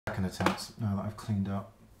second attempt now that I've cleaned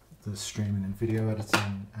up the streaming and video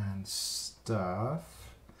editing and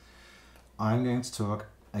stuff. I'm going to talk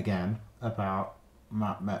again about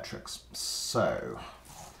map metrics. So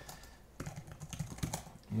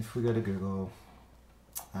if we go to Google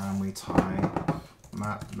and we type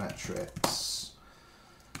map metrics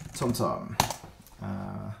TomTom,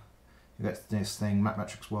 you get this thing, map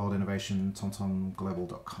metrics world innovation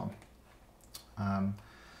tomtomglobal.com.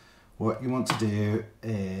 What you want to do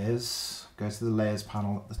is go to the layers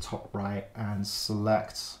panel at the top right and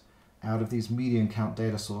select out of these median count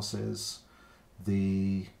data sources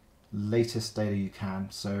the latest data you can.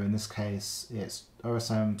 So in this case it's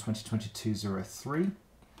OSM 2022-03,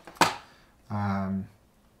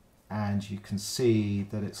 and you can see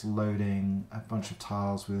that it's loading a bunch of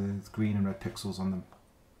tiles with green and red pixels on them,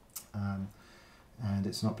 and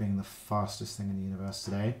it's not being the fastest thing in the universe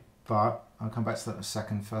today. But I'll come back to that in a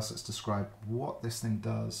second. First, let's describe what this thing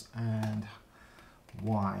does and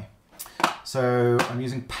why. So I'm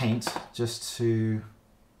using Paint just to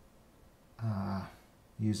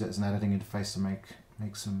use it as an editing interface to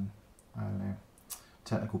make some, I don't know,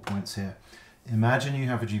 technical points here. Imagine you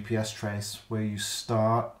have a GPS trace where you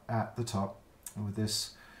start at the top with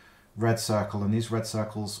this red circle, and these red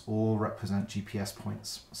circles all represent GPS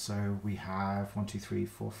points. So we have 1, 2, 3,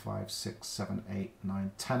 4, 5, 6, 7, 8,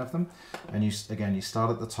 9, 10 of them. And you start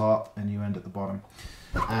at the top and you end at the bottom.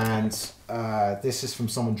 And this is from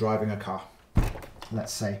someone driving a car,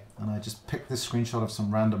 let's say. And I just picked this screenshot of some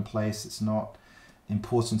random place. It's not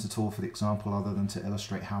important at all for the example other than to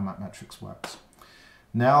illustrate how Mapmetrics works.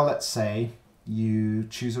 Now let's say you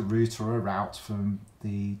choose a route or a route from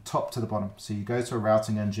the top to the bottom. So you go to a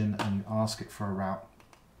routing engine and you ask it for a route.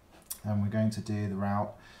 And we're going to do the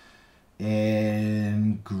route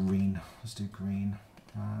in green. Let's do green.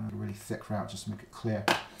 A really thick route just to make it clear.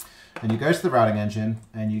 And you go to the routing engine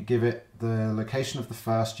and you give it the location of the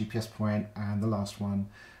first GPS point and the last one.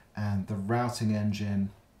 And the routing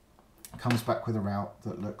engine comes back with a route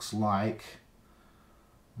that looks like,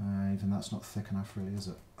 even that's not thick enough really, is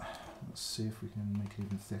it? Let's see if we can make it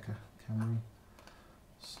even thicker. Can we?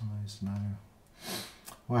 Size, no.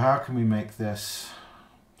 Well, how can we make this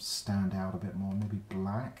stand out a bit more? Maybe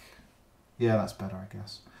black? Yeah, that's better, I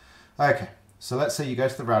guess. Okay, so let's say you go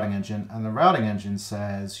to the routing engine and the routing engine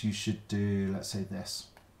says you should do, let's say this.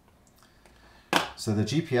 So the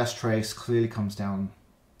GPS trace clearly comes down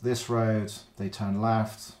this road, they turn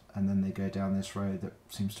left, and then they go down this road that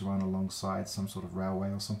seems to run alongside some sort of railway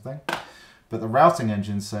or something. But the routing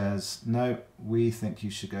engine says, no, we think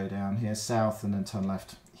you should go down here south and then turn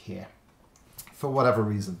left here, for whatever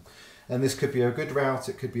reason. And this could be a good route,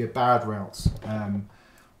 it could be a bad route.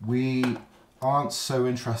 We aren't so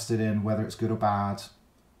interested in whether it's good or bad.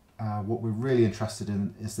 What we're really interested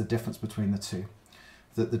in is the difference between the two.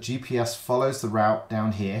 That the GPS follows the route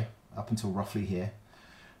down here, up until roughly here,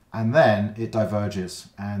 and then it diverges,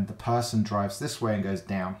 and the person drives this way and goes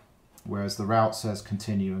down, whereas the route says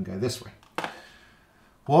continue and go this way.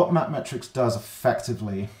 What Mapmetrics does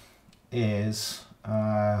effectively is,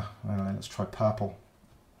 I don't know, let's try purple,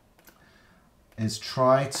 is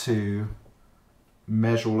try to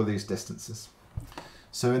measure all of these distances.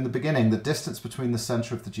 So in the beginning, the distance between the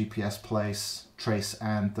center of the GPS trace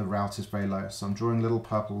and the route is very low. So I'm drawing little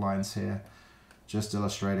purple lines here, just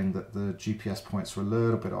illustrating that the GPS points are a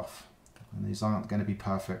little bit off, and these aren't going to be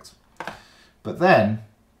perfect. But then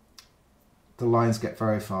the lines get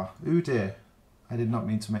very far. Ooh dear, I did not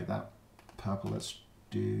mean to make that purple. Let's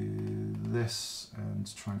do this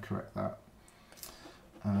and try and correct that.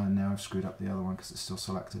 Now I've screwed up the other one because it's still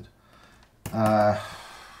selected. I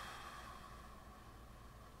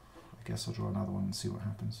guess I'll draw another one and see what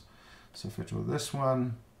happens. So if I draw this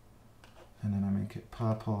one and then I make it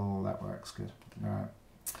purple, that works good. All right.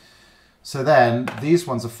 So then these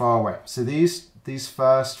ones are far away. So these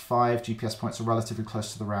first 5 GPS points are relatively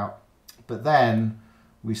close to the route, but then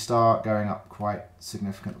we start going up quite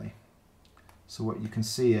significantly. So what you can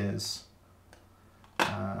see is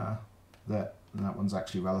that one's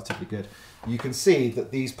actually relatively good. You can see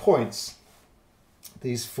that these points,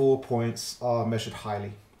 these 4 points, are measured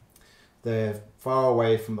highly. They're far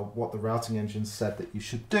away from what the routing engine said that you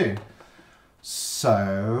should do.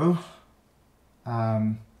 So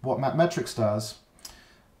what Mapmetrics does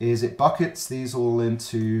is it buckets these all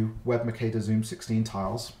into Web Mercator Zoom 16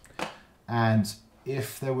 tiles, and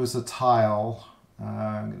if there was a tile,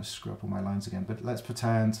 I'm going to screw up all my lines again, but let's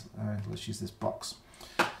pretend, let's use this box.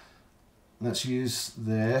 Let's use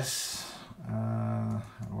this, how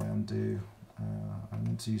do I undo? I'm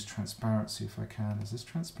going to use transparency if I can. Is this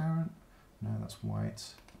transparent? No, that's white.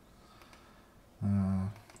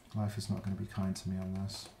 Life is not going to be kind to me on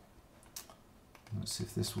this. Let's see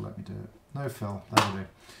if this will let me do it. No fill, that'll do.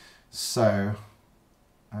 So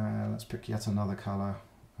let's pick yet another color.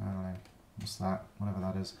 I don't know, what's that? Whatever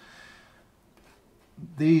that is.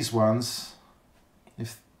 These ones,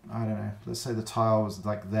 if, I don't know, let's say the tile was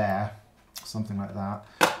like there, something like that.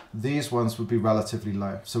 These ones would be relatively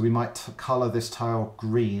low. So we might color this tile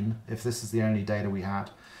green if this is the only data we had.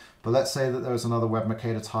 But let's say that there was another Web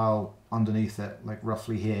Mercator tile underneath it, like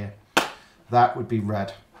roughly here. That would be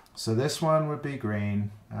red. So this one would be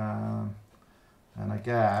green. And I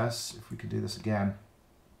guess if we could do this again,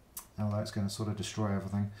 although it's going to sort of destroy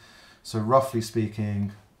everything. So roughly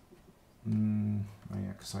speaking, oh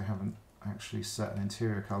yeah, because I haven't actually set an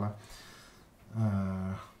interior color.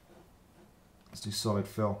 Let's do solid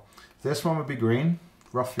fill. This one would be green,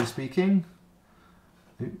 roughly speaking.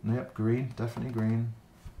 Ooh, yep, green, definitely green.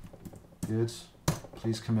 Good.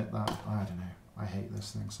 Please commit that. I don't know. I hate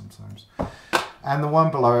this thing sometimes. And the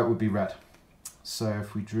one below it would be red. So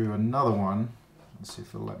if we drew another one, let's see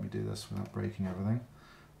if it'll let me do this without breaking everything.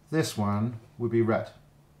 This one would be red.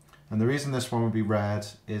 And the reason this one would be red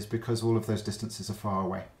is because all of those distances are far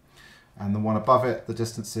away. And the one above it, the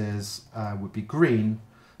distances would be green.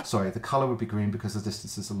 Sorry, the color would be green because the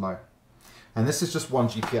distances are low. And this is just one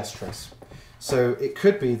GPS trace. So it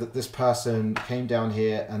could be that this person came down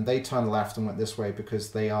here and they turned left and went this way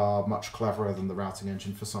because they are much cleverer than the routing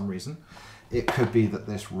engine for some reason. It could be that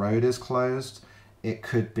this road is closed. It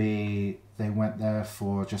could be they went there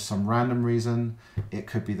for just some random reason. It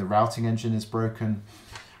could be the routing engine is broken.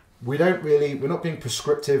 We're not being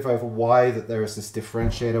prescriptive over why that there is this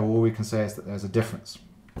differentiator. All we can say is that there's a difference.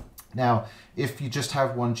 Now, if you just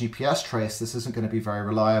have one GPS trace, this isn't going to be very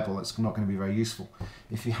reliable. It's not going to be very useful.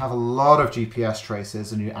 If you have a lot of GPS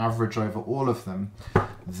traces and you average over all of them,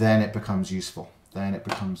 then it becomes useful. Then it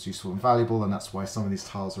becomes useful and valuable, and that's why some of these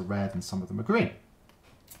tiles are red and some of them are green.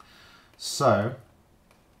 So,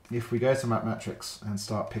 if we go to Mapmetrics and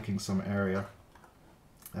start picking some area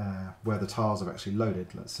where the tiles are actually loaded,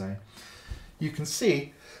 let's say, you can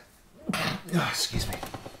see, excuse me,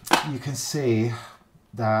 you can see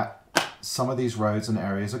that some of these roads and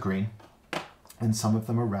areas are green and some of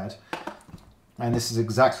them are red. And this is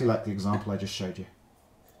exactly like the example I just showed you.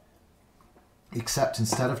 Except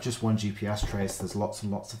instead of just one GPS trace, there's lots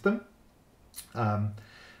and lots of them.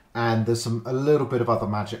 And there's a little bit of other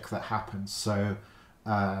magic that happens. So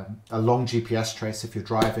a long GPS trace, if you're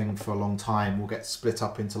driving for a long time, will get split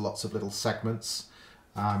up into lots of little segments.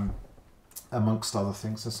 Amongst other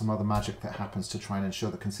things, there's some other magic that happens to try and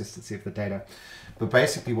ensure the consistency of the data. But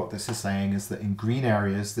basically what this is saying is that in green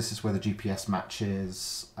areas, this is where the GPS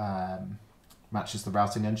matches the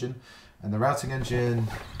routing engine. And the routing engine,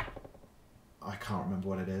 I can't remember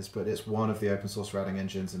what it is, but it's one of the open source routing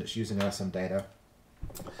engines and it's using OSM data.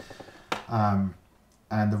 And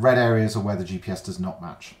the red areas are where the GPS does not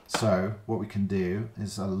match. So what we can do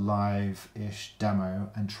is a live-ish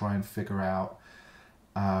demo and try and figure out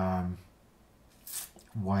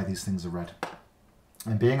why these things are red.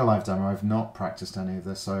 And being a live demo, I've not practiced any of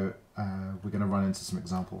this, so we're going to run into some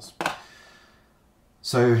examples.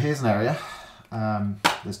 So here's an area.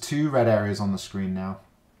 There's two red areas on the screen now.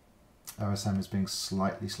 OSM is being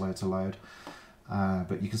slightly slow to load.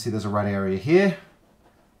 But you can see there's a red area here,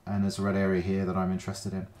 and there's a red area here that I'm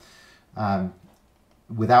interested in.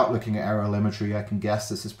 Without looking at aerial imagery, I can guess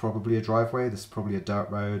this is probably a driveway. This is probably a dirt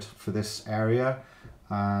road for this area.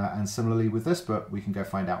 And similarly with this, but we can go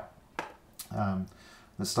find out.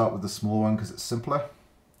 Let's start with the small one because it's simpler.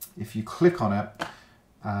 If you click on it,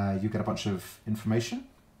 you get a bunch of information.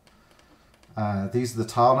 These are the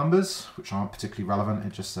tile numbers, which aren't particularly relevant.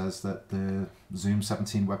 It just says that the Zoom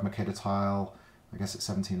 17 Web Mercator tile, I guess it's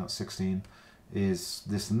 17, not 16, is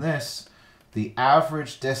this and this. The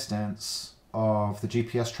average distance of the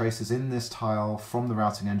GPS traces in this tile from the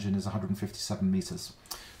routing engine is 157 meters.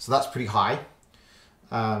 So that's pretty high.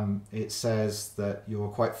 It says that you're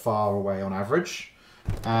quite far away on average,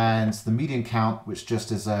 and the median count, which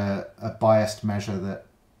just is a biased measure that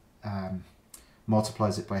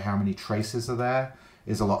multiplies it by how many traces are there,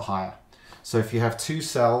 is a lot higher. So if you have two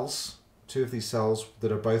of these cells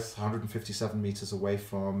that are both 157 meters away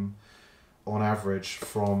from, on average,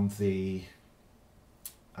 from the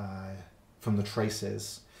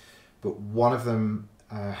traces, but one of them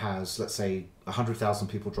has, let's say, 100,000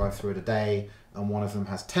 people drive through it a day, and one of them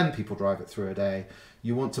has 10 people drive it through a day,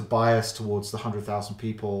 you want to bias towards the 100,000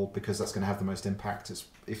 people because that's going to have the most impact.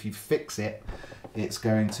 If you fix it, it's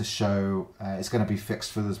going to show, it's going to be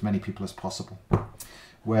fixed for as many people as possible.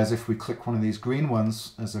 Whereas if we click one of these green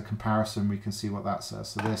ones as a comparison, we can see what that says.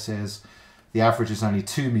 So this is The average is only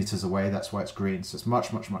 2 meters away, that's why it's green. So it's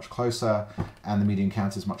much, much, much closer, and the median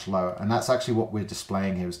count is much lower. And that's actually what we're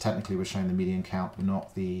displaying here, is technically we're showing the median count,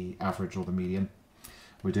 not the average or the median.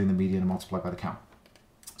 We're doing the median and multiplied by the count.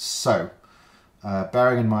 So,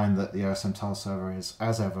 bearing in mind that the OSM tile server is,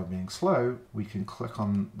 as ever, being slow, we can click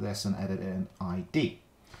on this and edit in ID.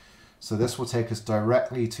 So this will take us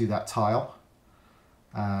directly to that tile,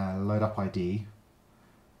 load up ID,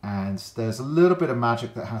 and there's a little bit of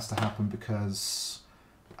magic that has to happen because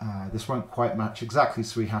this won't quite match exactly,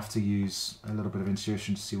 so we have to use a little bit of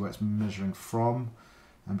intuition to see where it's measuring from.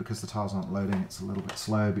 And because the tiles aren't loading, it's a little bit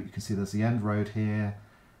slow, but you can see there's the end road here,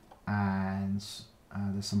 and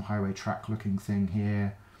there's some highway track looking thing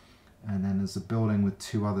here, and then there's a building with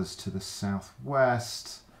 2 others to the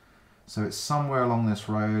southwest. So it's somewhere along this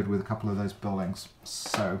road with a couple of those buildings.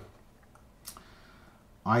 So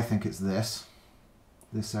I think it's this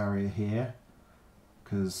area here,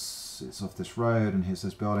 because it's off this road and here's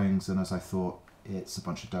those buildings, and as I thought, it's a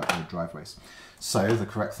bunch of dirt road driveways. So the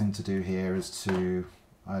correct thing to do here is to,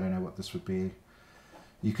 I don't know what this would be.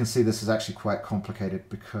 You can see this is actually quite complicated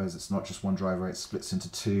because it's not just one driveway, it splits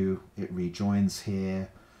into 2, it rejoins here.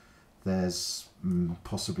 There's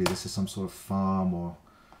possibly this is some sort of farm or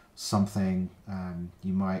something.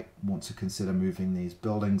 You might want to consider moving these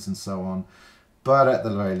buildings and so on. But at the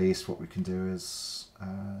very least, what we can do is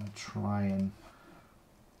try and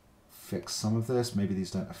fix some of this. Maybe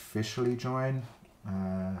these don't officially join.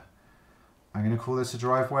 I'm going to call this a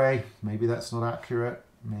driveway. Maybe that's not accurate.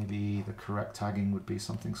 Maybe the correct tagging would be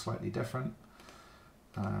something slightly different.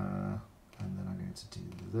 And then I'm going to do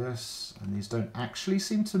this. And these don't actually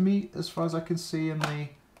seem to meet as far as I can see in the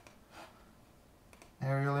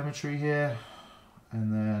aerial imagery here.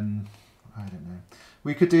 And then, I don't know.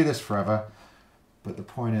 We could do this forever. But the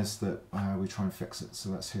point is that we try and fix it.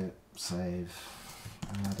 So let's hit save,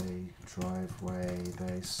 add a driveway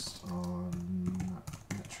based on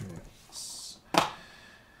metrics.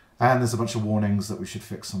 And there's a bunch of warnings that we should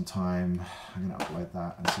fix sometime. I'm going to upload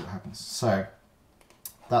that and see what happens. So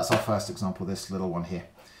that's our first example, this little one here.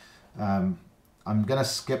 I'm going to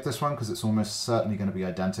skip this one because it's almost certainly going to be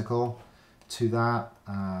identical to that,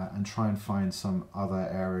 and try and find some other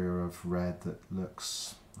area of red that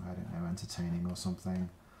looks, I don't know, entertaining or something.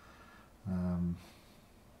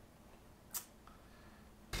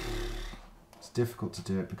 It's difficult to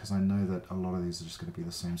do it because I know that a lot of these are just going to be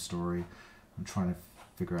the same story. I'm trying to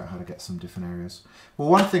figure out how to get some different areas. Well,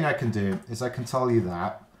 one thing I can do is I can tell you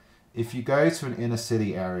that if you go to an inner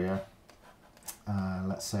city area,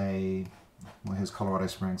 let's say, well, here's Colorado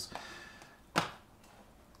Springs,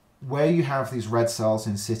 where you have these red cells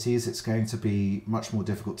in cities, it's going to be much more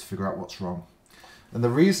difficult to figure out what's wrong. And the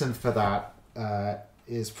reason for that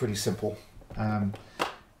is pretty simple.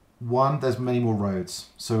 One, there's many more roads.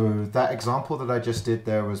 So that example that I just did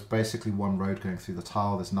there was basically one road going through the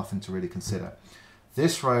tile. There's nothing to really consider.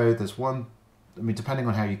 This road, there's one, I mean, depending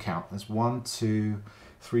on how you count, there's 1, 2,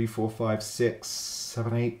 3, 4, 5, 6,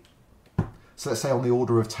 7, 8. So let's say on the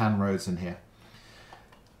order of 10 roads in here.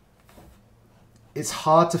 It's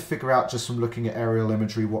hard to figure out just from looking at aerial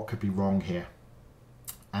imagery what could be wrong here.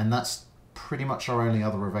 And that's pretty much our only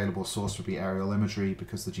other available source would be aerial imagery,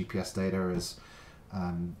 because the GPS data is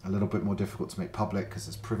a little bit more difficult to make public because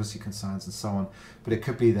there's privacy concerns and so on. But it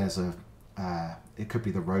could be there's a, it could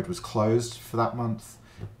be the road was closed for that month.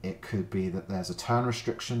 It could be that there's a turn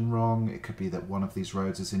restriction wrong. It could be that one of these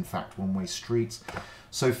roads is in fact one-way streets.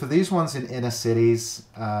 So for these ones in inner cities,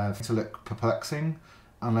 to look perplexing,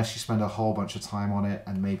 unless you spend a whole bunch of time on it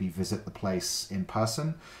and maybe visit the place in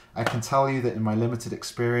person. I can tell you that in my limited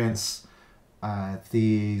experience,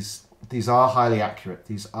 these are highly accurate.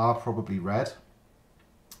 These are probably red.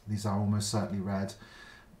 These are almost certainly red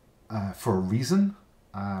for a reason.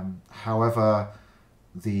 However,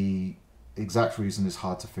 the exact reason is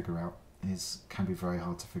hard to figure out. Can be very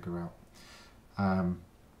hard to figure out.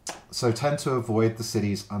 So tend to avoid the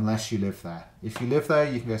cities unless you live there. If you live there,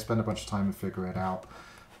 you can go spend a bunch of time and figure it out.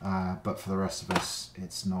 But for the rest of us,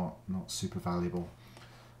 it's not super valuable.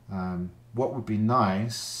 What would be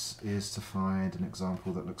nice is to find an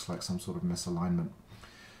example that looks like some sort of misalignment.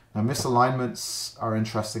 Now, misalignments are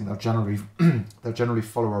interesting. They'll generally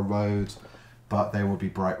follow a road, but they will be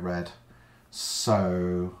bright red.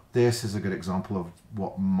 So this is a good example of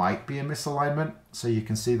what might be a misalignment. So you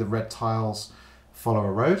can see the red tiles follow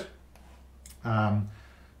a road. And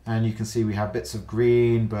you can see we have bits of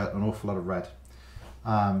green, but an awful lot of red.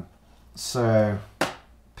 So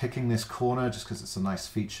picking this corner, just because it's a nice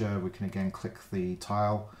feature, we can again click the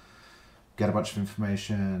tile, get a bunch of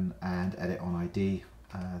information, and edit on ID.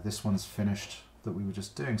 This one's finished that we were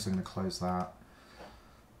just doing, so I'm going to close that.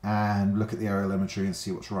 and look at the aerial imagery and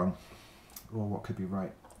see what's wrong or what could be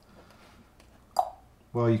right.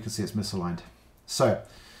 Well, you can see it's misaligned. So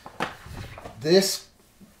this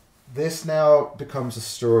now becomes a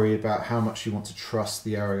story about how much you want to trust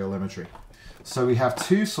the aerial imagery. So we have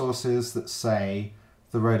two sources that say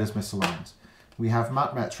the road is misaligned. We have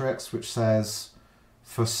Mapmetrics, which says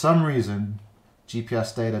for some reason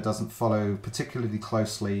GPS data doesn't follow particularly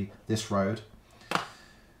closely this road.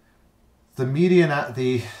 The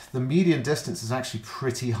median distance is actually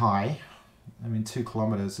pretty high. I mean, 2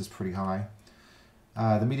 kilometers is pretty high.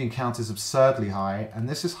 The median count is absurdly high, and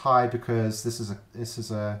this is high because this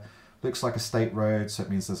is a looks like a state road, so it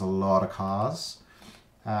means there's a lot of cars.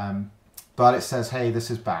 But it says, hey, this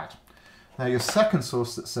is bad. Now your second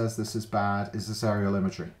source that says this is bad is this aerial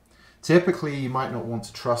imagery. Typically, you might not want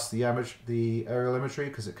to trust the aerial imagery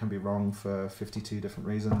because it can be wrong for 52 different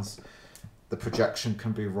reasons. The projection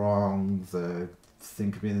can be wrong, the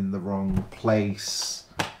thing can be in the wrong place,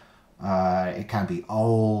 it can be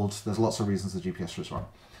old, there's lots of reasons the GPS is wrong.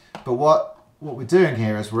 But what we're doing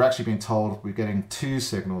here is we're actually being told we're getting 2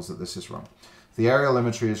 signals that this is wrong. The aerial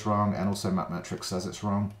imagery is wrong and also Mapmetrics says it's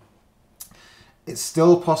wrong. It's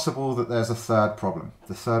still possible that there's a third problem.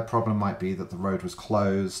 The third problem might be that the road was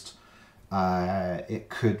closed. It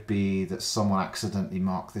could be that someone accidentally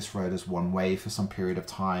marked this road as one way for some period of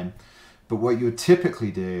time. But what you would typically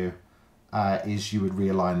do is you would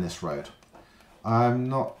realign this road. I'm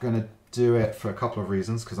not going to do it for a couple of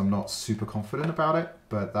reasons because I'm not super confident about it,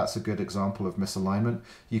 but that's a good example of misalignment.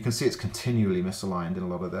 You can see it's continually misaligned in a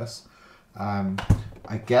lot of this.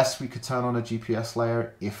 I guess we could turn on a GPS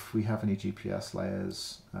layer if we have any GPS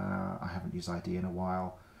layers. I haven't used ID in a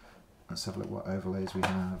while. Let's have a look what overlays we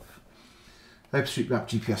have. OpenStreetMap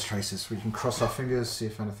GPS traces. We can cross our fingers, see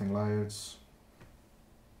if anything loads.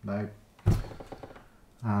 No.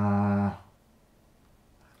 I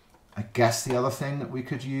guess the other thing that we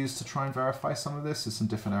could use to try and verify some of this is some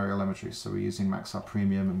different aerial imagery. So we're using Maxar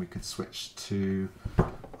Premium and we could switch to,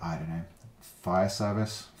 I don't know, Forest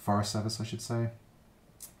Service I should say.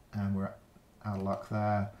 And we're out of luck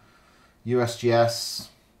there. USGS.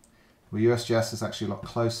 Well, USGS is actually a lot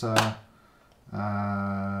closer.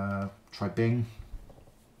 Try Bing.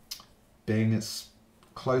 Bing is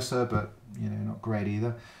closer, but you know, not great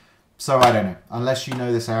either. So I don't know, unless you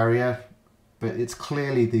know this area, but it's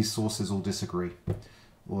clearly these sources all disagree,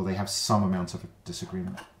 or they have some amount of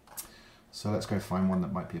disagreement. So let's go find one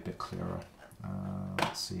that might be a bit clearer.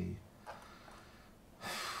 Let's see.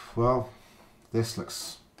 Well, this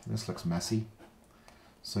looks messy.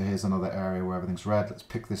 So here's another area where everything's red. Let's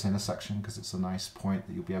pick this intersection because it's a nice point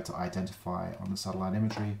that you'll be able to identify on the satellite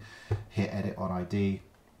imagery. Hit edit on ID.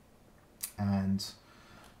 And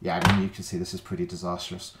yeah, I mean, you can see this is pretty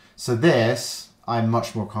disastrous. So this, I'm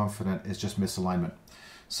much more confident, is just misalignment.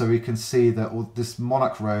 So we can see that this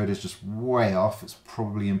Monarch Road is just way off. It's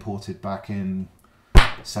probably imported back in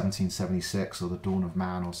 1776 or the dawn of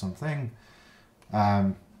man or something.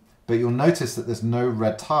 But you'll notice that there's no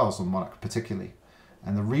red tiles on Monarch particularly.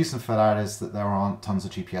 And the reason for that is that there aren't tons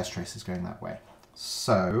of GPS traces going that way.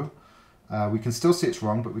 So we can still see it's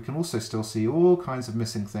wrong, but we can also still see all kinds of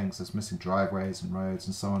missing things. There's missing driveways and roads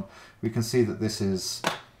and so on. We can see that this is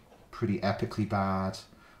pretty epically bad.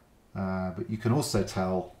 But you can also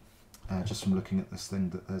tell, just from looking at this thing,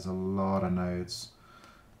 that there's a lot of nodes.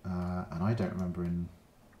 And I don't remember in...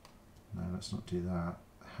 No, let's not do that.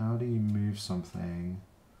 How do you move something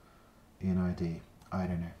in ID? I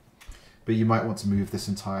don't know. But you might want to move this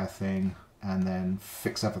entire thing and then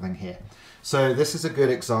fix everything here. So this is a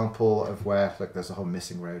good example of where, look, there's a whole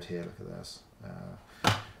missing road here, look at this.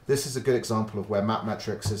 This is a good example of where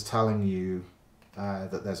Mapmetrics is telling you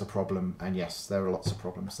that there's a problem, and yes, there are lots of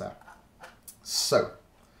problems there. So,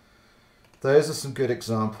 those are some good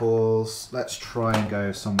examples. Let's try and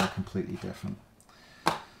go somewhere completely different.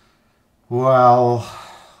 Well,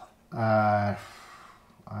 I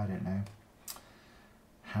don't know.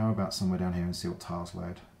 How about somewhere down here and see what tiles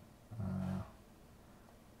load?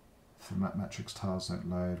 If the Mapmetrics tiles don't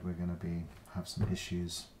load, we're going to have some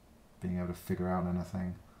issues being able to figure out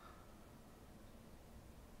anything.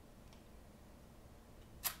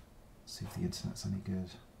 See if the internet's any good.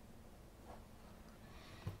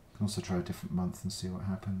 You can also try a different month and see what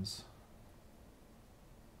happens.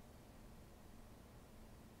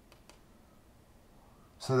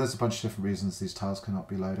 So there's a bunch of different reasons these tiles cannot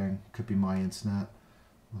be loading. Could be my internet,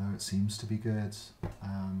 although it seems to be good.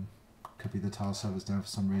 Could be the tile server's down for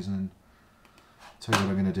some reason. Tell you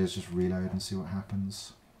what I'm going to do is just reload and see what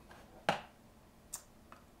happens.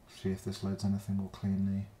 See if this loads anything more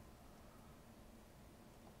cleanly.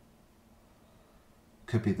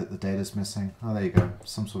 Could be that the data's missing. Oh, there you go.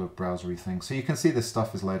 Some sort of browsery thing. So you can see this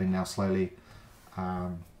stuff is loading now slowly.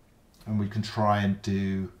 And we can try and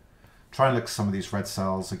look at some of these red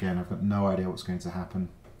cells. Again, I've got no idea what's going to happen.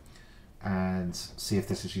 And see if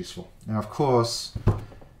this is useful. Now, of course,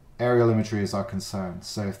 aerial imagery is our concern.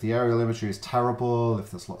 So if the aerial imagery is terrible,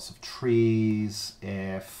 if there's lots of trees,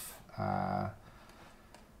 if, I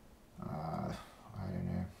don't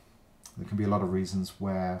know, there can be a lot of reasons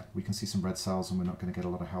where we can see some red cells and we're not going to get a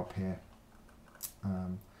lot of help here.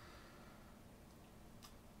 Yeah,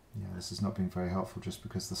 this is not being very helpful just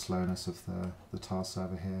because the slowness of the tile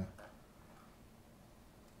server here.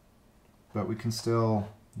 But we can still,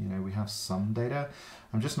 you know, we have some data.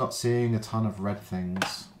 I'm just not seeing a ton of red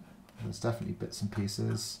things. There's definitely bits and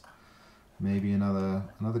pieces. Maybe another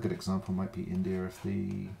good example might be India if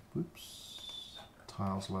the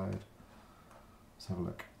tiles load. Let's have a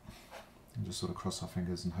look. And just sort of cross our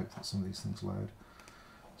fingers and hope that some of these things load.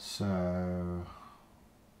 So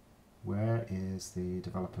where is the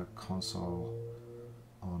developer console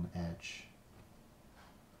on Edge?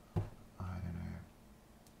 I don't know.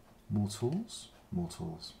 More tools? More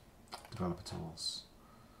tools. Developer tools.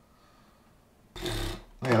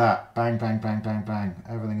 Look at that. Bang, bang, bang, bang, bang.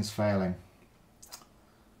 Everything is failing.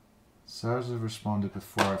 Servers have responded with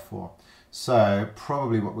 404. So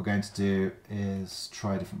probably what we're going to do is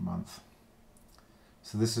try a different month.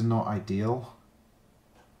 So this is not ideal.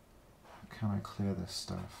 Can I clear this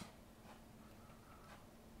stuff?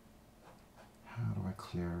 How do I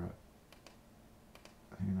clear it?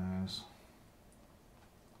 Who knows?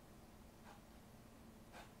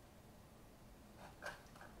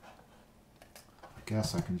 I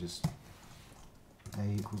guess I can just A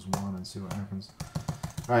equals 1 and see what happens.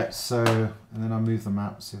 Right, so, and then I'll move the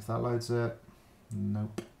map, see if that loads it.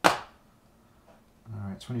 Nope.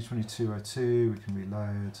 Alright, 2022-02, we can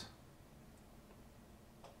reload.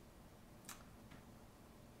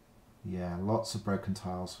 Yeah, lots of broken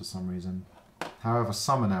tiles for some reason. However,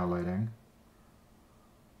 some are now loading.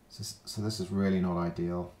 So this is really not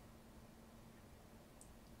ideal.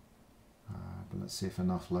 But let's see if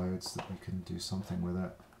enough loads that we can do something with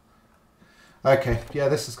it. Okay, yeah,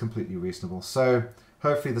 this is completely reasonable. So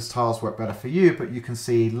hopefully this tiles work better for you, but you can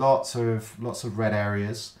see lots of red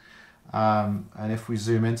areas. And if we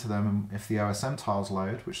zoom into them, and if the OSM tiles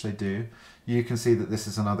load, which they do, you can see that this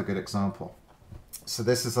is another good example. So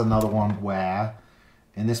this is another one where,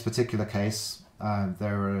 in this particular case,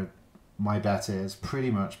 my bet is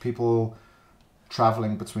pretty much people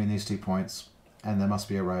traveling between these 2 points, and there must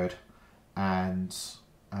be a road, and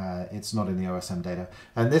it's not in the OSM data.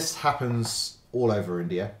 And this happens all over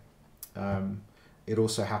India. It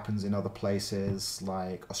also happens in other places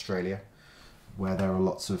like Australia, where there are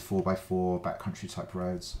lots of 4x4 backcountry type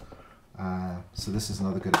roads. So this is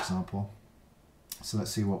another good example. So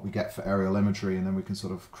let's see what we get for aerial imagery, and then we can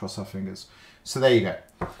sort of cross our fingers. So there you go.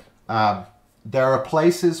 There are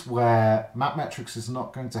places where Mapmetrics is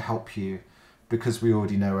not going to help you because we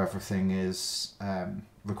already know everything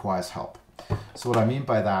requires help. So what I mean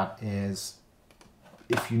by that is,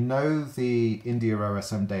 if you know the India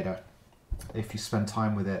OSM data, if you spend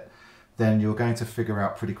time with it, then you're going to figure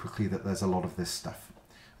out pretty quickly that there's a lot of this stuff.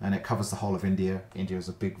 And it covers the whole of India. India is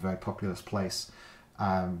a big, very populous place.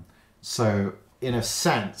 So in a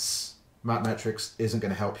sense, Mapmetrics isn't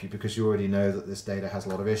going to help you because you already know that this data has a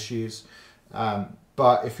lot of issues.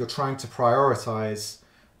 But if you're trying to prioritize,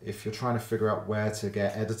 if you're trying to figure out where to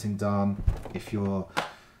get editing done, if you're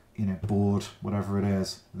bored, whatever it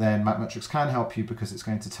is, then Mapmetrics can help you because it's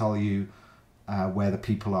going to tell you where the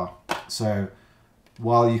people are. So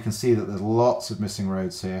while you can see that there's lots of missing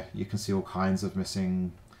roads here, you can see all kinds of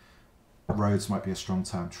missing roads, might be a strong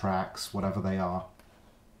term, tracks, whatever they are.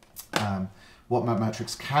 What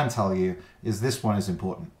Mapmetrics can tell you is this one is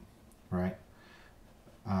important, right?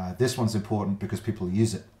 This one's important because people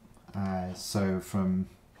use it. So from,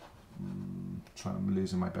 I'm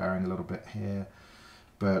losing my bearing a little bit here,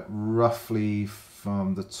 but roughly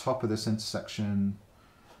from the top of this intersection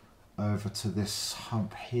over to this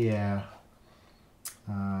hump here,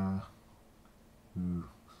 not going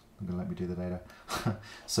to let me do the data.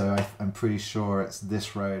 So I'm pretty sure it's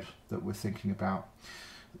this road that we're thinking about.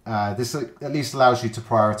 This at least allows you to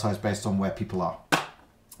prioritize based on where people are.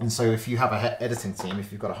 And so if you have an editing team,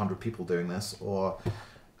 if you've got 100 people doing this, or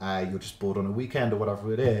you're just bored on a weekend or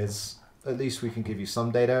whatever it is, at least we can give you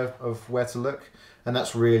some data of where to look. And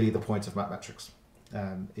that's really the point of Mapmetrics,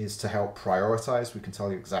 is to help prioritize. We can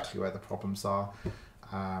tell you exactly where the problems are.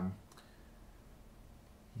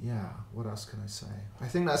 Yeah, what else can I say? I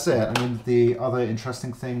think that's it. I mean, the other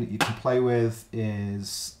interesting thing that you can play with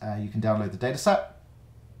is you can download the dataset.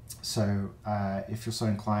 So if you're so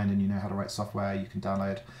inclined and you know how to write software, you can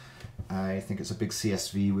download, I think it's a big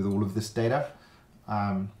CSV with all of this data.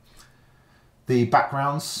 The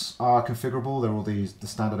backgrounds are configurable. They're all the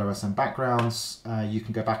standard OSM backgrounds. You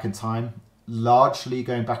can go back in time. Largely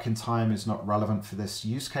going back in time is not relevant for this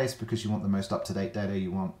use case because you want the most up-to-date data.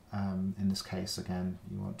 You want, in this case, again,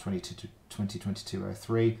 you want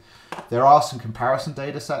 2022-03. There are some comparison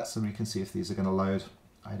data sets, and we can see if these are going to load.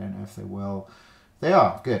 I don't know if they will. They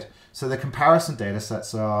are, good. So the comparison data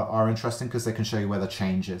sets are interesting because they can show you where the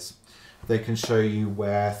change is. They can show you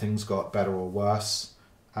where things got better or worse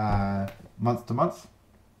month to month.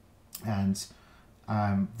 And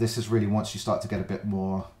this is really once you start to get a bit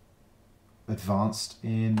more advanced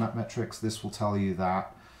in Mapmetrics, this will tell you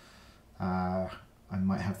that, I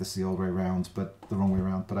might have this the old way around, but the wrong way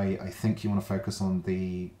around, but I think you want to focus on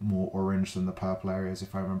the more orange than the purple areas,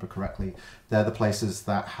 if I remember correctly. They're the places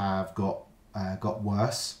that have got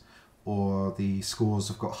worse, or the scores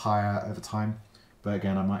have got higher over time. But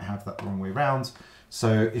again, I might have that the wrong way around.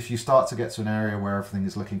 So if you start to get to an area where everything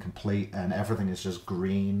is looking complete and everything is just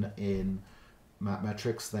green in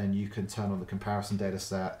Mapmetrics, then you can turn on the comparison data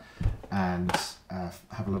set and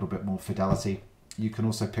have a little bit more fidelity. You can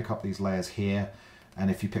also pick up these layers here, and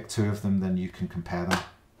if you pick two of them, then you can compare them.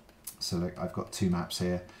 So like I've got two maps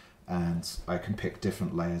here, and I can pick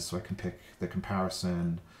different layers. So I can pick the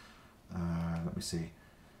comparison, let me see,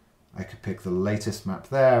 I could pick the latest map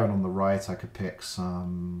there, and on the right I could pick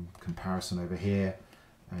some comparison over here,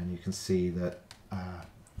 and you can see that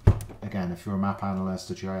again, if you're a map analyst,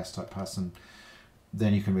 a GIS type person,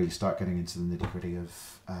 then you can really start getting into the nitty-gritty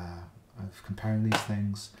of comparing these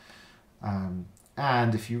things.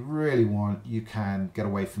 And if you really want, you can get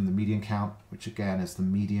away from the median count, which again is the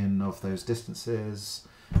median of those distances.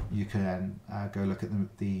 You can go look at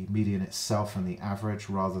the median itself and the average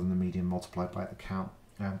rather than the median multiplied by the count.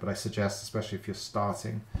 But I suggest, especially if you're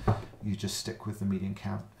starting, you just stick with the median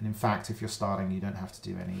count. And in fact, if you're starting, you don't have to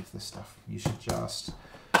do any of this stuff. You should just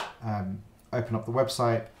open up the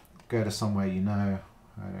website, go to somewhere you know.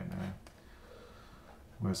 I don't know.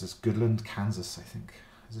 Where is this? Goodland, Kansas, I think.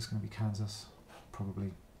 Is this going to be Kansas?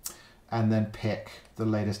 Probably. And then pick the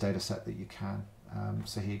latest data set that you can.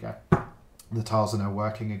 So here you go. The tiles are now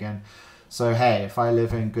working again. So hey, if I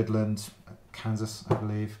live in Goodland, Kansas, I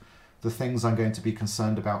believe, the things I'm going to be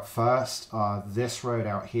concerned about first are this road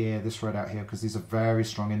out here, because these are very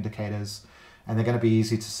strong indicators, and they're going to be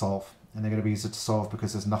easy to solve. And they're going to be easy to solve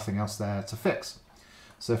because there's nothing else there to fix.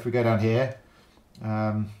 So if we go down here,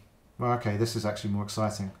 well, okay, this is actually more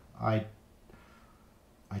exciting. I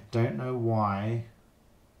don't know why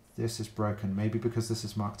this is broken. Maybe because this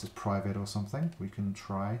is marked as private or something. We can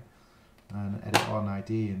try and edit on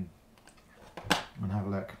ID and have a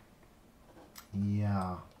look.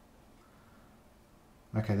 Yeah.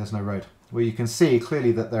 Okay, there's no road. Well, you can see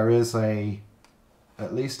clearly that there is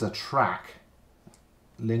at least a track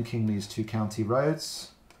linking these two county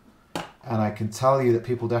roads. And I can tell you that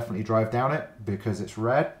people definitely drive down it because it's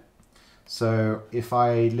red. So if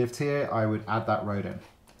I lived here, I would add that road in.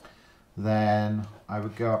 Then I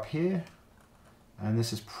would go up here, and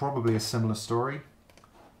this is probably a similar story.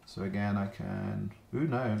 So again, I can, ooh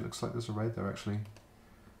no, it looks like there's a road there actually.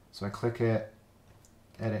 So I click it,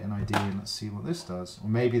 edit an ID, and let's see what this does. Or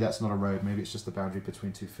maybe that's not a road, maybe it's just the boundary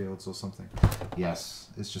between two fields or something. Yes,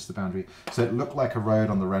 it's just the boundary. So it looked like a road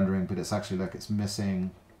on the rendering, but it's actually, look, it's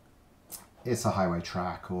missing, it's a highway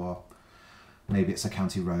track, or maybe it's a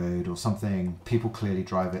county road or something. People clearly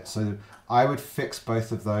drive it. So I would fix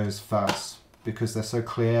both of those first because they're so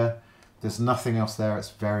clear. There's nothing else there. It's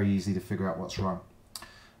very easy to figure out what's wrong.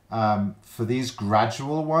 For these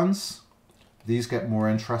gradual ones, these get more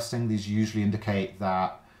interesting. These usually indicate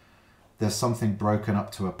that there's something broken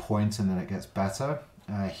up to a point and then it gets better.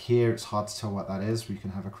 Here it's hard to tell what that is. We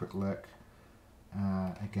can have a quick look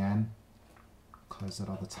again. Close that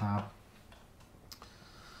other tab.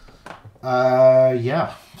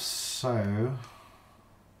 Yeah, so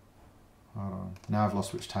hold on. Now I've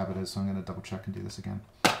lost which tab it is, so I'm going to double check and do this again.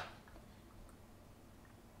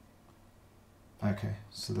 Okay,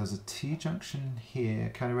 so there's a T-junction here,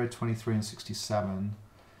 County Road 23 and 67.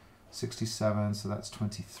 67, so that's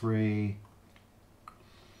 23.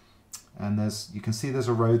 And you can see there's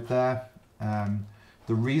a road there.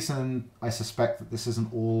 The reason I suspect that this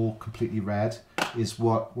isn't all completely red is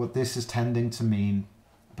what this is tending to mean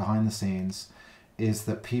behind the scenes is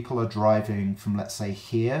that people are driving from, let's say,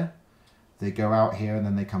 here, they go out here and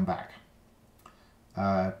then they come back.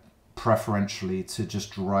 Preferentially to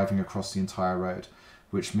just driving across the entire road,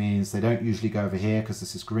 which means they don't usually go over here because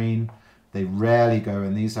this is green. They rarely go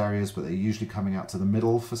in these areas, but they're usually coming out to the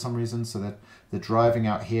middle for some reason. So they're driving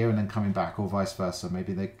out here and then coming back, or vice versa.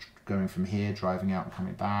 Maybe they're going from here, driving out and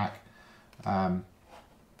coming back.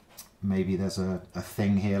 Maybe there's a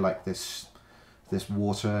thing here like this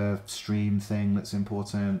water stream thing that's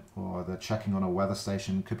important, or they're checking on a weather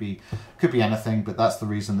station. Could be anything, but that's the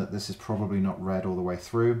reason that this is probably not red all the way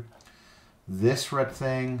through. This red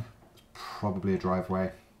thing is probably a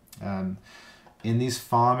driveway. In these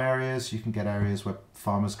farm areas, you can get areas where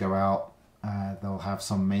farmers go out. They'll have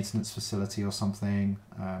some maintenance facility or something.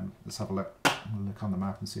 Let's have a look. We'll look on the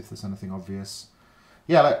map and see if there's anything obvious.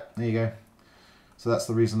 Yeah, look, there you go. So that's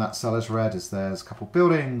the reason that cell is red, is there's a couple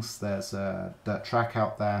buildings, there's a dirt track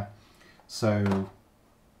out there. So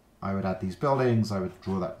I would add these buildings, I would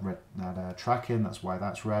draw that track in, that's why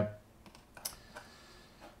that's red.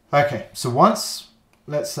 Okay, so once,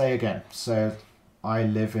 let's say again, so I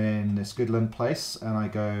live in this Goodland place and I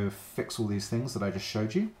go fix all these things that I just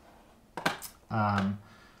showed you. Then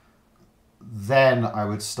I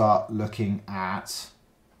would start looking at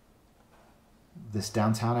this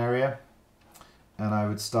downtown area. And I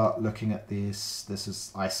would start looking at this. This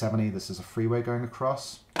is I-70. This is a freeway going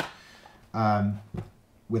across.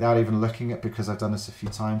 Without even looking at, because I've done this a few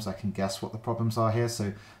times, I can guess what the problems are here.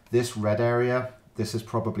 So this red area, this is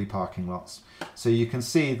probably parking lots. So you can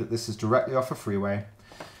see that this is directly off a freeway.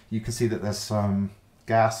 You can see that there's some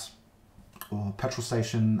gas or petrol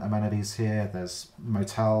station amenities here. There's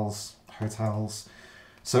motels, hotels.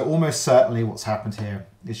 So almost certainly what's happened here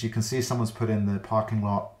is you can see someone's put in the parking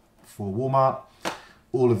lot for Walmart.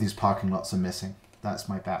 All of these parking lots are missing. That's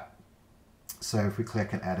my bet. So if we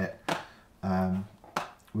click and edit,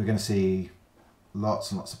 we're going to see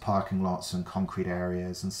lots and lots of parking lots and concrete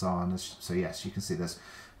areas and so on. So yes, you can see there's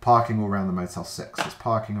parking all around the Motel 6. There's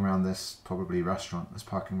parking around this probably restaurant. There's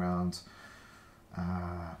parking around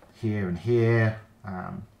here and here.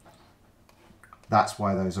 That's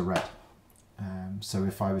why those are red. So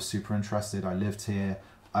if I was super interested, I lived here,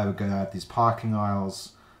 I would go add these parking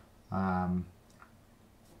aisles.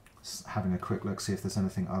 Having a quick look, see if there's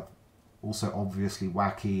anything also obviously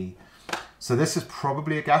wacky. So this is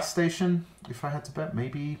probably a gas station, if I had to bet.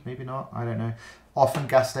 Maybe not, I don't know. Often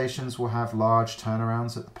gas stations will have large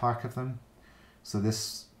turnarounds at the back of them. So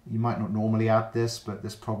this, you might not normally add this, but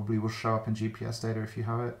this probably will show up in GPS data if you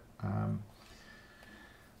have it.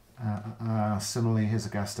 Similarly, here's a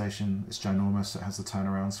gas station. It's ginormous. It has the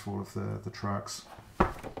turnarounds for all of the trucks.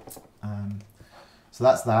 So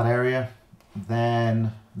that's that area.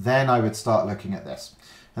 Then I would start looking at this.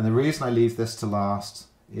 And the reason I leave this to last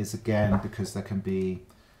is, again, because there can be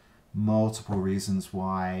multiple reasons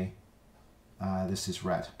why this is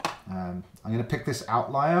red. I'm going to pick this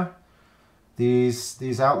outlier.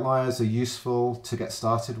 These outliers are useful to get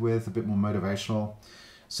started with, a bit more motivational.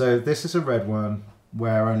 So this is a red one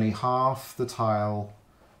where only half the tile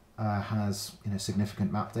has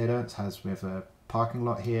significant map data. We have a parking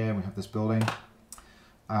lot here, and we have this building.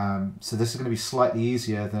 So this is going to be slightly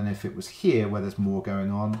easier than if it was here where there's more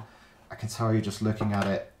going on. I can tell you just looking at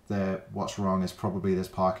it that what's wrong is probably there's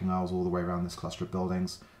parking aisles all the way around this cluster of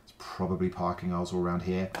buildings. It's probably parking aisles all around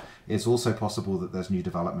here. It's also possible that there's new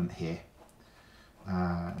development here.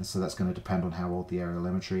 And so that's going to depend on how old the aerial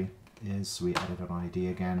imagery is. So we edit an ID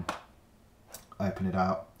again, open it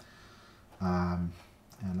up, and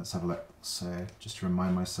let's have a look. So just to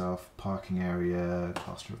remind myself, parking area,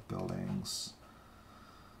 cluster of buildings.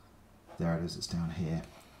 There it is, it's down here.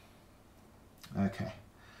 Okay,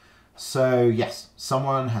 so yes,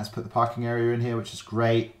 someone has put the parking area in here, which is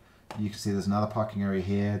great. You can see there's another parking area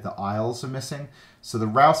here. The aisles are missing. So the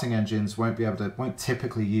routing engines won't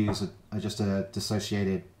typically use just a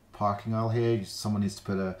dissociated parking aisle here. Someone needs to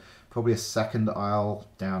put probably a second aisle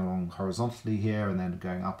down along horizontally here and then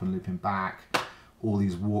going up and looping back. All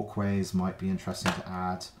these walkways might be interesting to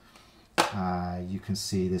add. You can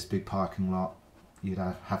see this big parking lot. You'd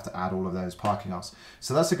have to add all of those parking lots.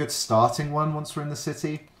 So that's a good starting one once we're in the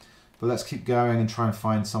city. But let's keep going and try and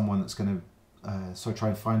find someone that's going to, try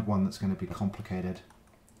and find one that's going to be complicated.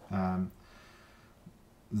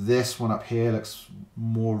 This one up here looks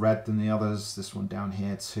more red than the others. This one down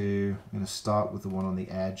here too. I'm going to start with the one on the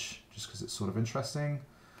edge just because it's sort of interesting.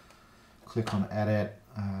 Click on edit.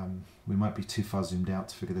 We might be too far zoomed out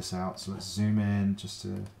to figure this out. So let's zoom in just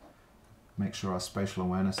to make sure our spatial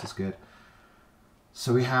awareness is good.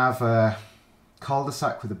 So we have a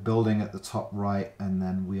cul-de-sac with a building at the top right, and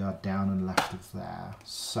then we are down and left of there.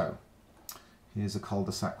 So here's a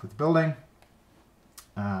cul-de-sac with a building.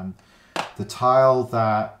 The tile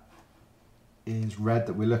that is red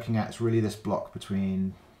that we're looking at is really this block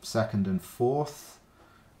between 2nd and 4th.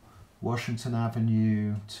 Washington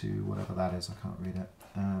Avenue to whatever that is, I can't read it.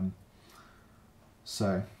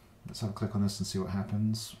 So let's have a click on this and see what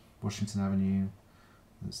happens. Washington Avenue,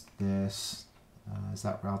 there's this. Is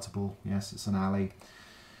that routable? Yes, it's an alley.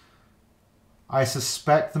 I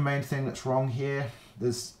suspect the main thing that's wrong here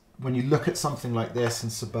is when you look at something like this in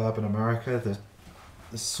suburban America,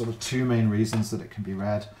 there's sort of two main reasons that it can be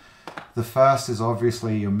read. The first is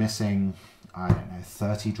obviously you're missing, I don't know,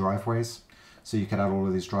 30 driveways. So you could add all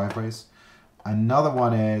of these driveways. Another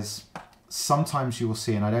one is sometimes you will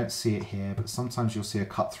see, and I don't see it here, but sometimes you'll see a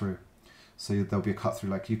cut through. So there'll be a cut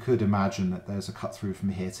through, like you could imagine that there's a cut through from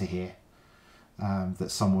here to here. That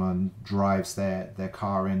someone drives their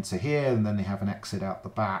car into here and then they have an exit out the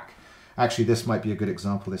back. Actually, this might be a good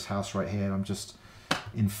example, this house right here. I'm just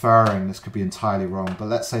inferring, this could be entirely wrong, but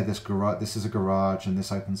let's say this is a garage and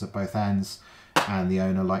this opens at both ends. And the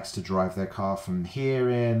owner likes to drive their car from here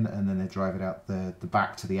in and then they drive it out the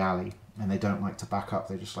back to the alley, and they don't like to back up,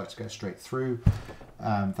 they just like to go straight through.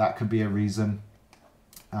 That could be a reason.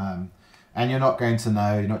 And you're not going to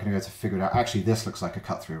know, you're not going to be able to figure it out. Actually, this looks like a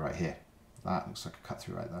cut through right here. That looks like a cut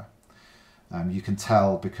through right there. You can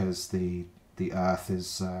tell because the earth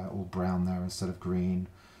is all brown there instead of green.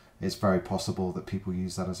 It's very possible that people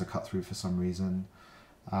use that as a cut through for some reason.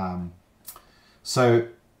 So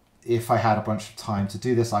if I had a bunch of time to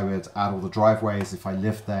do this, I would add all the driveways. If I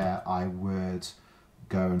lived there, I would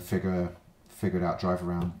go and figure it out, drive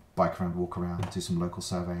around, bike around, walk around, do some local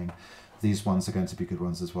surveying. These ones are going to be good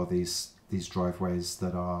ones as well. These driveways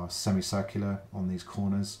that are semicircular on these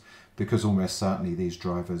corners, because almost certainly these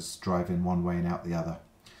drivers drive in one way and out the other.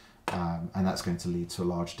 And that's going to lead to a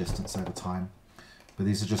large distance over time. But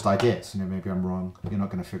these are just ideas. You know, maybe I'm wrong. You're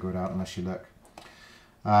not going to figure it out unless you look.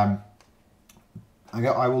 I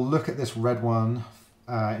will look at this red one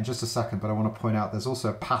in just a second, but I want to point out there's also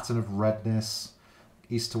a pattern of redness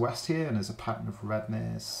east to west here, and there's a pattern of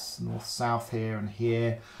redness north-south here and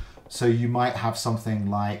here. So you might have something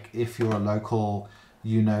like, if you're a local,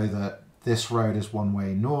 you know that this road is one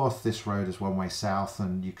way north, this road is one way south,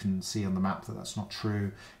 and you can see on the map that that's not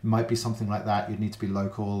true. It might be something like that. You'd need to be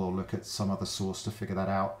local or look at some other source to figure that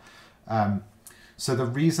out. So the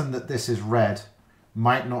reason that this is red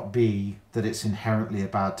might not be that it's inherently a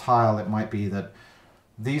bad tile. It might be that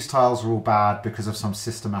these tiles are all bad because of some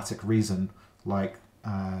systematic reason, like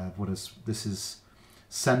this is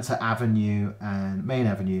Center Avenue and Main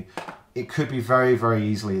Avenue. It could be very, very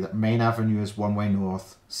easily that Main Avenue is one way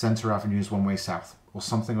north, Center Avenue is one way south, or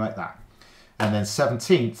something like that. And then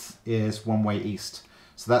 17th is one way east.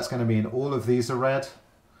 So that's going to mean all of these are red,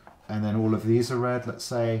 and then all of these are red, let's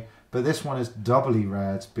say. But this one is doubly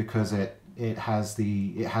red because it has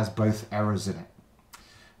both errors in it.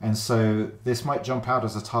 And so this might jump out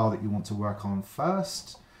as a tile that you want to work on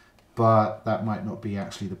first, but that might not be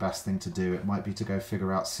actually the best thing to do. It might be to go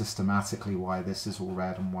figure out systematically why this is all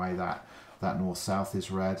red and why that north-south is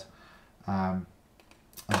red. I'll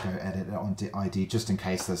go edit it on ID just in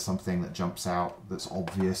case there's something that jumps out that's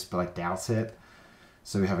obvious, but I doubt it.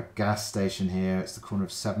 So we have a gas station here. It's the corner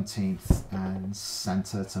of 17th and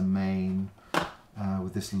Center to Main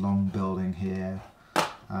with this long building here.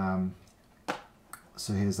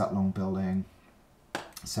 So here's that long building.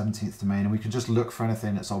 17th to Main, and we can just look for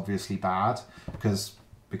anything that's obviously bad because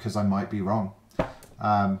I might be wrong.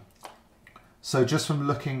 So just from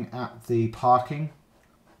looking at the parking,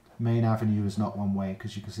 Main Avenue is not one way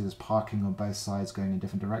because you can see there's parking on both sides going in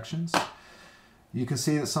different directions. You can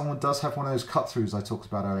see that someone does have one of those cut-throughs I talked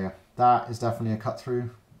about earlier. That is definitely a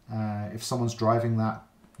cut-through. If someone's driving that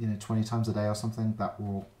 20 times a day or something, that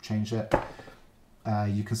will change it.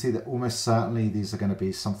 You can see that almost certainly these are going to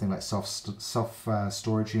be something like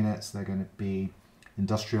self-storage units. They're going to be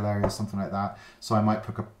industrial areas, something like that. So I might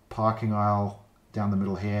put a parking aisle down the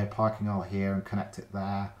middle here, parking aisle here, and connect it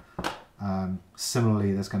there.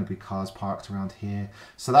 Similarly, there's going to be cars parked around here.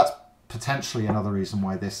 So that's potentially another reason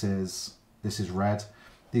why this is red.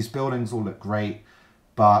 These buildings all look great,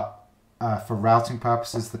 but for routing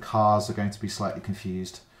purposes, the cars are going to be slightly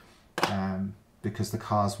confused. Because the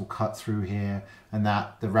cars will cut through here, and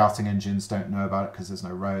that the routing engines don't know about it because there's no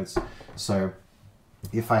roads. So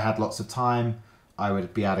if I had lots of time, I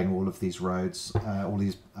would be adding all of these roads, all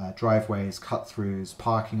these driveways, cut-throughs,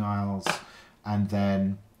 parking aisles, and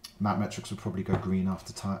then Mapmetrics would probably go green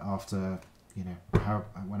after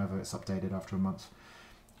whenever it's updated after a month.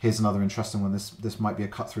 Here's another interesting one. This might be a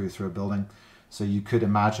cut-through through a building. So you could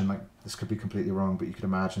imagine, like, this could be completely wrong, but you could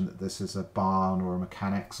imagine that this is a barn or a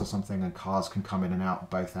mechanics or something, and cars can come in and out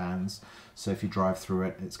both ends. So if you drive through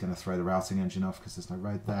it, it's going to throw the routing engine off because there's no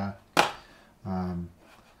road there.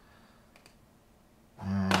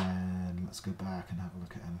 And let's go back and have a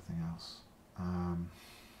look at anything else.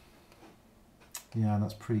 Yeah,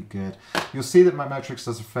 that's pretty good. You'll see that Mapmetrics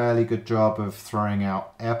does a fairly good job of throwing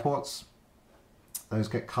out airports. Those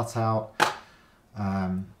get cut out.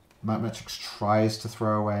 Mapmetrics tries to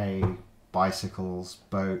throw away bicycles,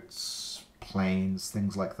 boats, planes,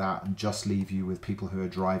 things like that, and just leave you with people who are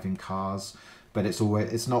driving cars. But it's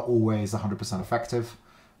not always 100% effective.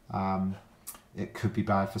 It could be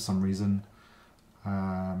bad for some reason.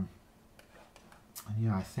 And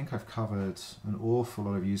yeah, I think I've covered an awful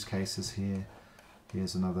lot of use cases here.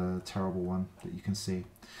 Here's another terrible one that you can see.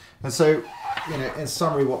 And so, you know, in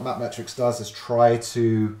summary, what Mapmetrics does is try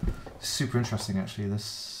to, super interesting actually,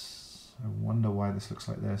 this, I wonder why this looks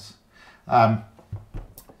like this. I'm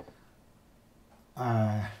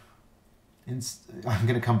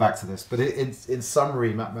going to come back to this, but in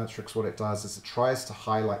summary, Mapmetrics, what it does is it tries to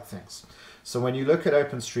highlight things. So when you look at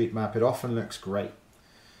OpenStreetMap, it often looks great.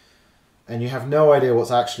 And you have no idea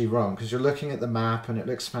what's actually wrong because you're looking at the map and it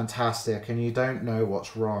looks fantastic and you don't know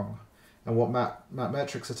what's wrong. And what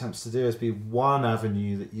Mapmetrics attempts to do is be one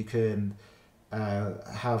avenue that you can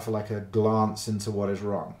have like a glance into what is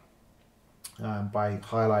wrong by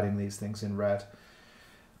highlighting these things in red.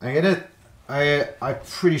 I'm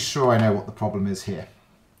pretty sure I know what the problem is here.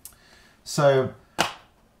 So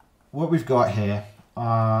what we've got here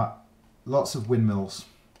are lots of windmills.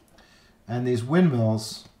 And these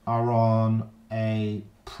windmills are on a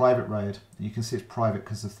private road. You can see it's private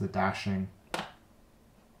because of the dashing.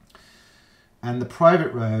 And the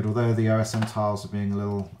private road, although the OSM tiles are being a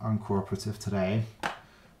little uncooperative today,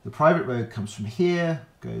 the private road comes from here,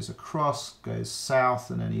 goes across, goes south,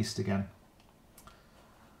 and then east again.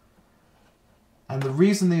 And the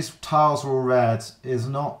reason these tiles are all red is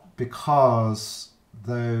not because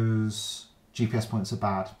those GPS points are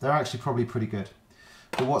bad. They're actually probably pretty good.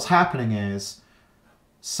 But what's happening is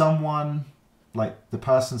someone, like the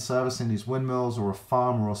person servicing these windmills or a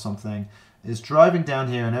farmer or something, is driving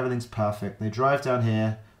down here and everything's perfect. They drive down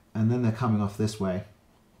here and then they're coming off this way.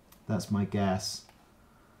 That's my guess.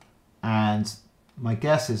 And my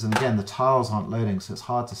guess is, and again, the tiles aren't loading, so it's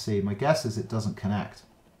hard to see. My guess is it doesn't connect.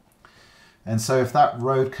 And so if that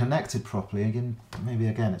road connected properly, again, maybe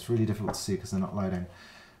again, it's really difficult to see because they're not loading.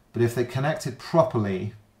 But if they connected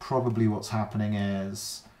properly, probably what's happening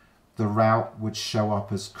is the route would show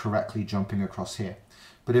up as correctly jumping across here.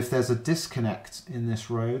 But if there's a disconnect in this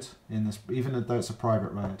road, even though it's a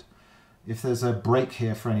private road, if there's a break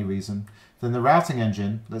here for any reason, then the routing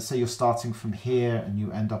engine, let's say you're starting from here and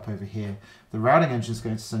you end up over here, the routing engine is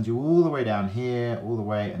going to send you all the way down here, all the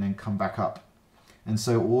way, and then come back up. And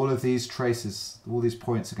so all of these traces, all these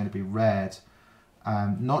points are going to be red,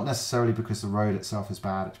 not necessarily because the road itself is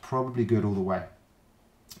bad, it's probably good all the way,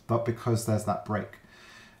 but because there's that break.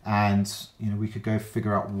 And you know, we could go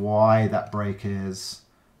figure out why that break is.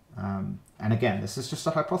 And again, this is just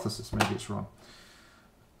a hypothesis. Maybe it's wrong.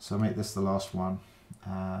 So I'll make this the last one.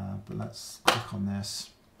 But let's click on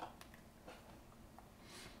this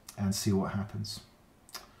and see what happens.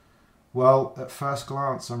 Well, at first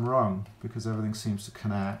glance, I'm wrong because everything seems to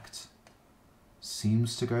connect,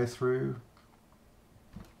 seems to go through.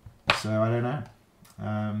 So I don't know.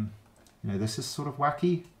 You know, this is sort of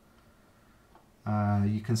wacky.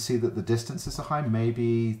 You can see that the distances are high.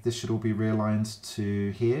 Maybe this should all be realigned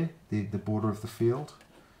to here, the border of the field.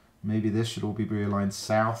 Maybe this should all be realigned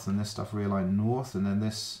south and this stuff realigned north, and then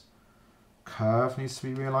this curve needs to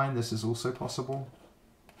be realigned. This is also possible.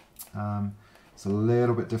 It's a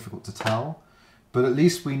little bit difficult to tell, but at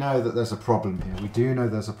least we know that there's a problem here. We do know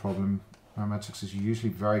there's a problem. Mapmetrics is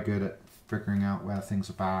usually very good at figuring out where things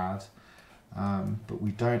are bad, but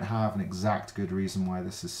we don't have an exact good reason why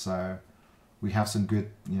this is so. We have some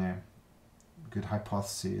good, good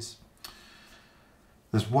hypotheses.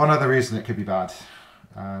 There's one other reason it could be bad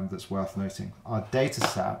that's worth noting. Our data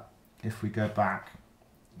set, if we go back,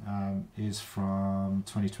 is from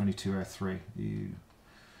 2022-03,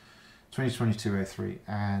 2022-03,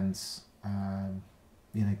 and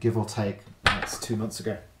give or take, that's 2 months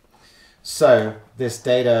ago. So this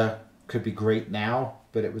data could be great now,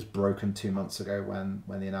 but it was broken 2 months ago when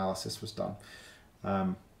the analysis was done.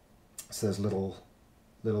 So there's little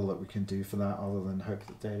that we can do for that other than hope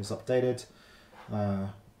that data is updated.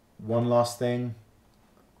 One last thing,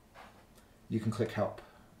 you can click help.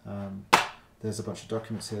 There's a bunch of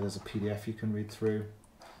documents here. There's a PDF you can read through.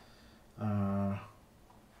 I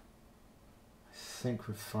think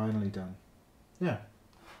we're finally done. Yeah.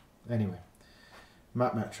 Anyway,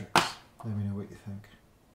 Mapmetrics. Let me know what you think.